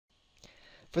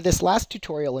For this last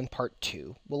tutorial in part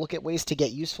 2, we'll look at ways to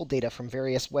get useful data from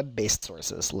various web-based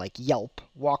sources like Yelp,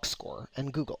 Walkscore,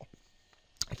 and Google.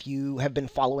 If you have been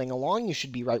following along, you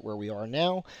should be right where we are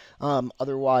now.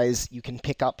 Otherwise, you can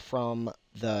pick up from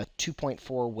the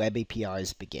 2.4 Web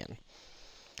APIs begin.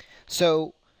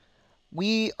 So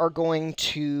we are going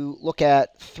to look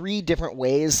at 3 different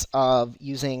ways of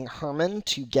using Herman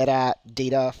to get at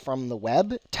data from the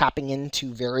web, tapping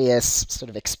into various sort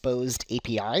of exposed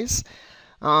APIs.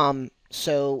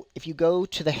 So if you go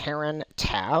to the Heron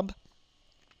tab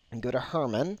and go to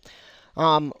Herman,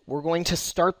 we're going to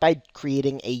start by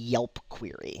creating a Yelp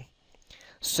query.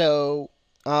 So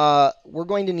we're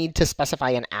going to need to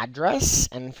specify an address,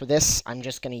 and for this, I'm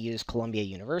just going to use Columbia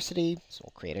University. So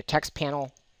we'll create a text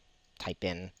panel, type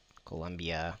in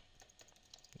Columbia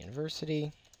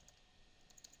University,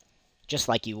 just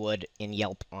like you would in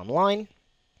Yelp Online.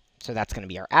 So that's going to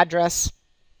be our address.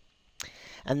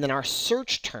 And then our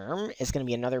search term is going to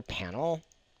be another panel,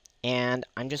 and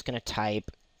I'm just going to type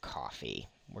coffee.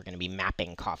 We're going to be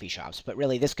mapping coffee shops, but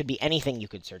really this could be anything you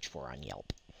could search for on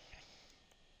Yelp.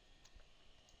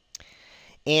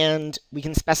 And we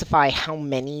can specify how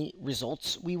many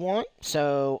results we want.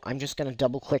 So I'm just going to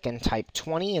double-click and type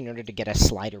 20 in order to get a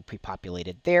slider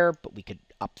pre-populated there, but we could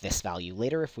up this value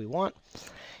later if we want.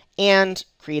 And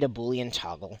create a Boolean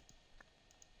toggle,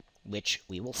 which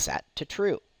we will set to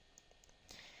true.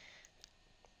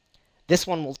 This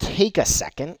one will take a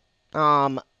second,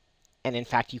 and in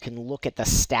fact, you can look at the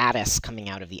status coming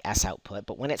out of the S output,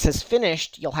 but when it says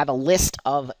finished, you'll have a list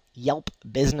of Yelp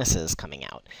businesses coming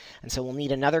out. And so we'll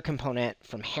need another component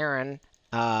from Heron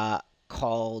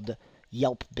called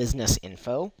Yelp Business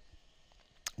Info,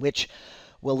 which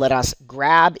will let us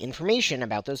grab information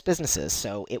about those businesses.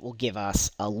 So it will give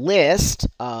us a list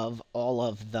of all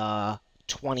of the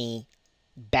 20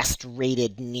 best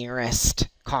rated nearest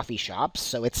coffee shops.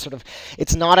 So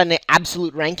it's not an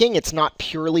absolute ranking. It's not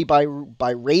purely by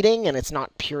rating, and it's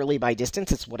not purely by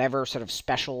distance. It's whatever sort of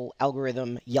special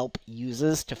algorithm Yelp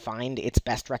uses to find its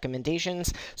best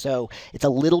recommendations. So it's a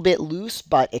little bit loose,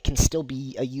 but it can still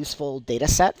be a useful data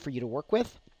set for you to work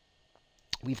with.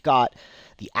 We've got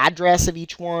the address of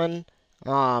each one.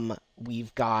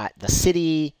 We've got the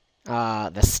city,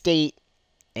 the state,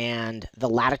 and the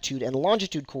latitude and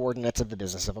longitude coordinates of the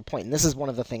business of a point. And this is one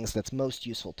of the things that's most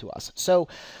useful to us. So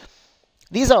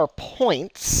these are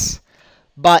points,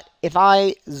 but if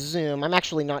I zoom, I'm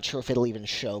actually not sure if it'll even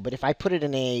show, but if I put it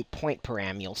in a point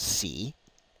param, you'll see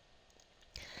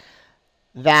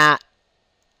that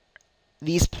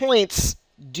these points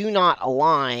do not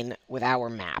align with our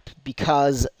map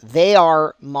because they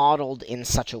are modeled in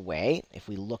such a way, if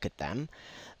we look at them,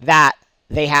 that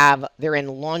they're in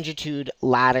longitude,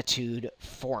 latitude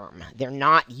form. They're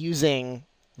not using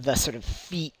the sort of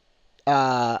feet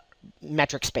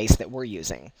metric space that we're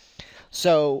using.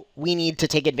 So we need to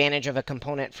take advantage of a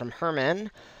component from Herman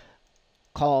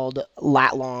called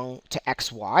latlong to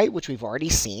xy, which we've already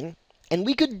seen. And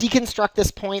we could deconstruct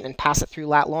this point and pass it through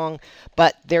latlong,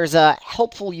 but there's a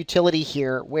helpful utility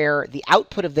here where the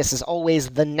output of this is always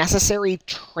the necessary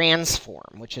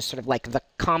transform, which is sort of like the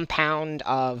compound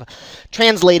of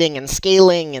translating and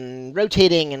scaling and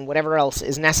rotating and whatever else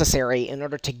is necessary in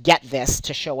order to get this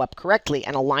to show up correctly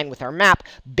and align with our map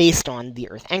based on the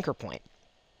Earth anchor point.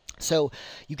 So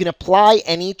you can apply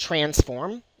any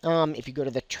transform. If you go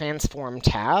to the Transform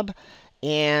tab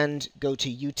and go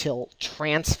to util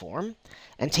transform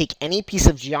and take any piece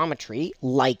of geometry,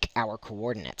 like our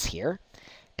coordinates here,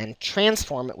 and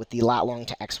transform it with the latlong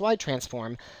to xy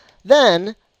transform,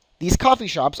 then these coffee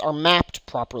shops are mapped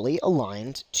properly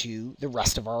aligned to the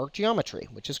rest of our geometry,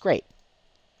 which is great.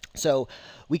 So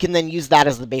we can then use that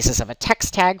as the basis of a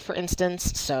text tag, for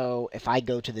instance. So if I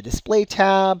go to the Display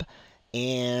tab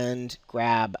and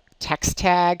grab text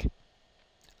tag,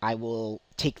 I will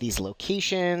take these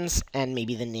locations and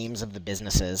maybe the names of the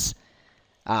businesses,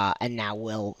 and now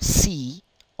we'll see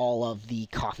all of the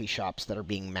coffee shops that are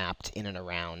being mapped in and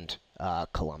around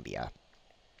Columbia.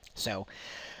 So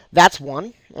that's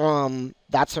one.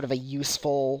 That's sort of a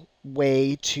useful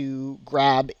way to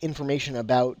grab information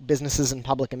about businesses and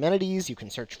public amenities. You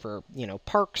can search for,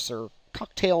 parks or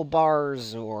cocktail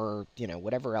bars or,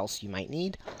 whatever else you might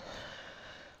need.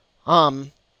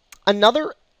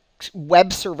 Another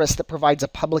web service that provides a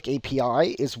public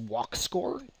API is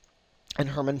Walkscore, and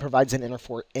Herman provides an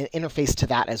interface to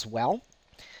that as well.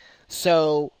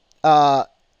 So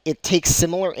it takes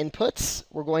similar inputs.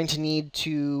 We're going to need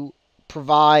to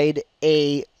provide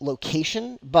a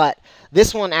location, but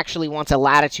this one actually wants a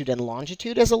latitude and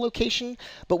longitude as a location,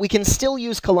 but we can still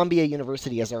use Columbia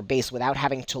University as our base without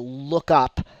having to look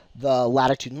up the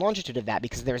latitude and longitude of that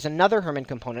because there's another Herman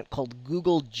component called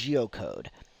Google Geocode.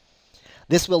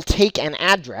 This will take an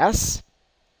address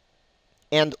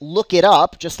and look it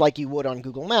up just like you would on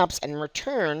Google Maps and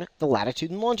return the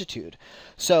latitude and longitude.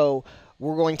 So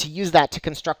we're going to use that to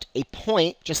construct a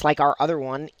point, just like our other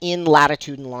one, in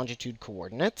latitude and longitude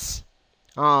coordinates.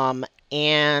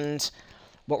 And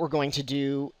what we're going to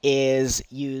do is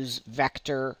use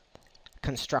vector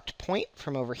construct point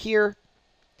from over here.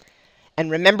 And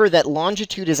remember that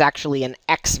longitude is actually an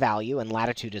x value and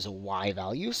latitude is a y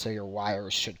value, so your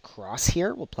wires should cross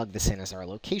here. We'll plug this in as our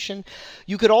location.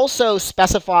 You could also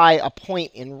specify a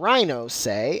point in Rhino,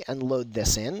 say, and load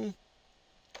this in.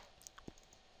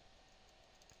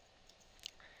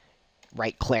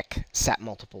 Right-click, set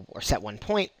multiple, or set one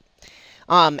point.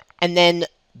 And then,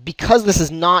 because this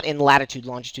is not in latitude,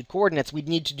 longitude coordinates, we'd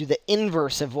need to do the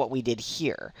inverse of what we did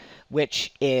here,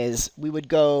 which is we would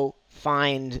go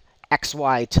find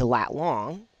xy to lat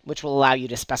long, which will allow you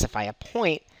to specify a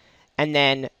point, and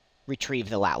then retrieve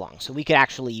the lat long. So we could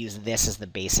actually use this as the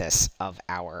basis of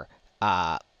our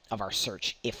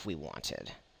search if we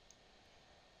wanted.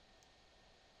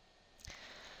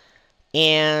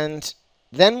 And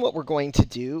then what we're going to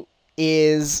do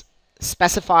is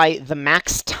specify the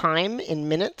max time in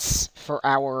minutes for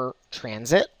our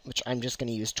transit, which I'm just going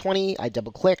to use 20. I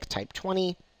double-click, type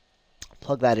 20,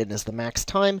 plug that in as the max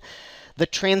time. The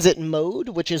transit mode,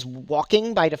 which is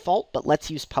walking by default, but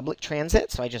let's use public transit.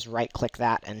 So I just right-click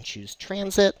that and choose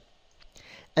transit.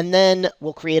 And then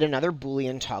we'll create another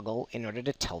Boolean toggle in order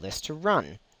to tell this to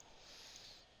run.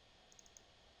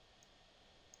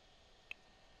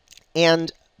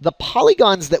 And the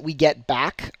polygons that we get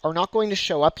back are not going to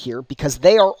show up here because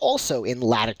they are also in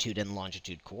latitude and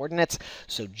longitude coordinates.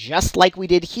 So just like we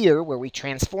did here, where we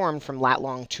transformed from lat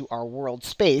long to our world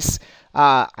space,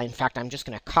 in fact, I'm just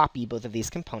going to copy both of these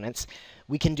components.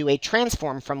 We can do a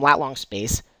transform from lat long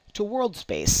space to world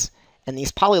space. And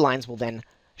these polylines will then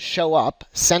show up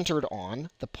centered on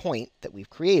the point that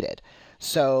we've created.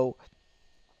 So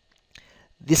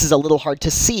this is a little hard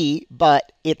to see,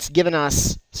 but it's given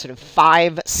us sort of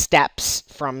 5 steps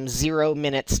from 0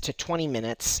 minutes to 20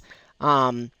 minutes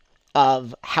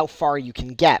of how far you can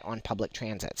get on public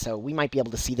transit. So we might be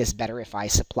able to see this better if I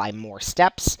supply more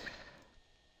steps.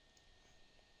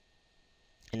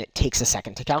 And it takes a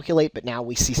second to calculate, but now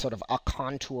we see sort of a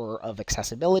contour of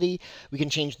accessibility. We can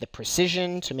change the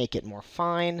precision to make it more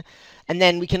fine. And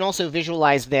then we can also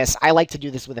visualize this. I like to do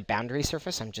this with a boundary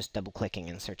surface. I'm just double-clicking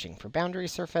and searching for boundary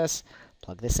surface.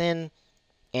 Plug this in,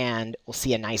 and we'll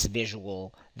see a nice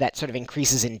visual that sort of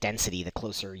increases in density the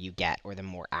closer you get or the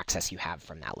more access you have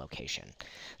from that location.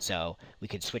 So we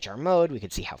could switch our mode. We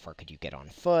could see how far could you get on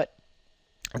foot,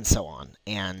 and so on.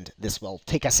 And this will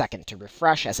take a second to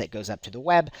refresh as it goes up to the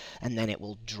web, and then it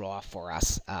will draw for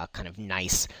us a kind of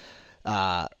nice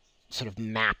sort of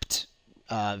mapped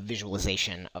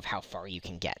visualization of how far you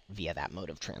can get via that mode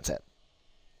of transit.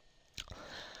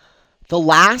 The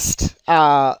last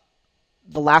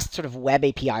sort of web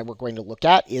API we're going to look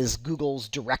at is Google's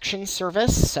direction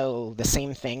service. So the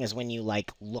same thing as when you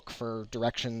look for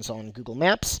directions on Google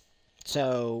Maps.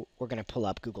 So we're going to pull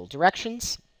up Google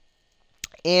Directions.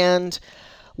 And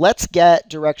let's get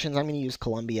directions. I'm going to use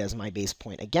Columbia as my base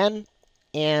point again.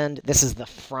 And this is the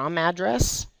from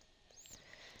address.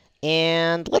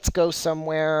 And let's go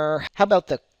somewhere. How about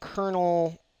the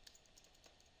Colonel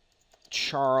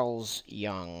Charles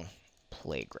Young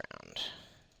Playground?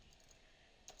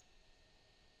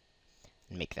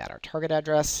 Make that our target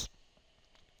address.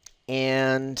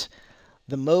 And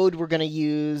the mode we're going to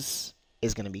use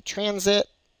is going to be transit.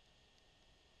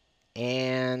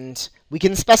 And we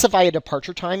can specify a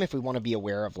departure time if we want to be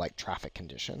aware of traffic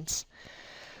conditions.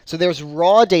 So there's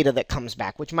raw data that comes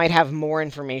back, which might have more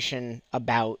information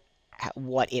about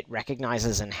what it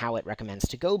recognizes and how it recommends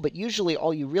to go. But usually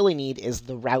all you really need is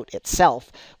the route itself,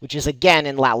 which is again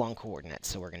in lat long coordinates.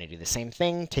 So we're going to do the same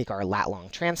thing, take our lat long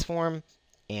transform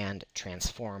and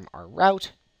transform our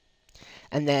route.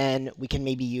 And then we can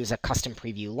maybe use a custom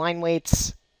preview line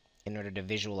weights in order to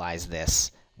visualize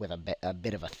this with a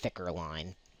bit of a thicker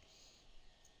line.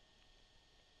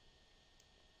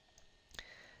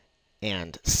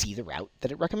 And see the route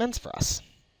that it recommends for us.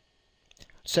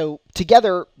 So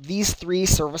together, these 3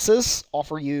 services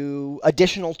offer you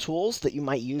additional tools that you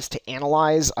might use to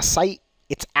analyze a site,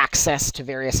 its access to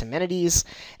various amenities,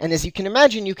 and as you can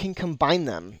imagine, you can combine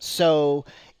them. So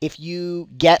if you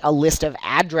get a list of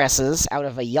addresses out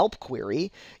of a Yelp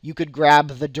query, you could grab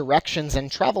the directions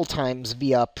and travel times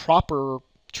via proper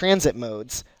transit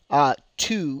modes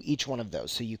to each one of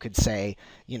those. So you could say,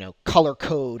 color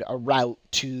code a route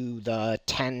to the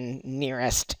 10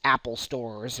 nearest Apple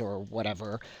stores or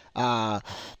whatever,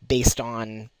 based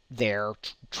on their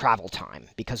travel time,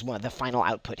 because the final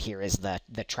output here is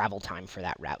the travel time for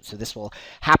that route. So this will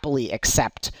happily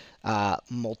accept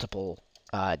multiple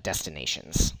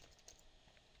destinations.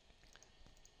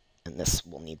 And this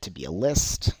will need to be a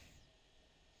list.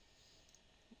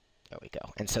 There we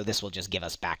go. And so this will just give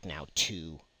us back now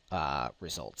 2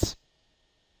 results.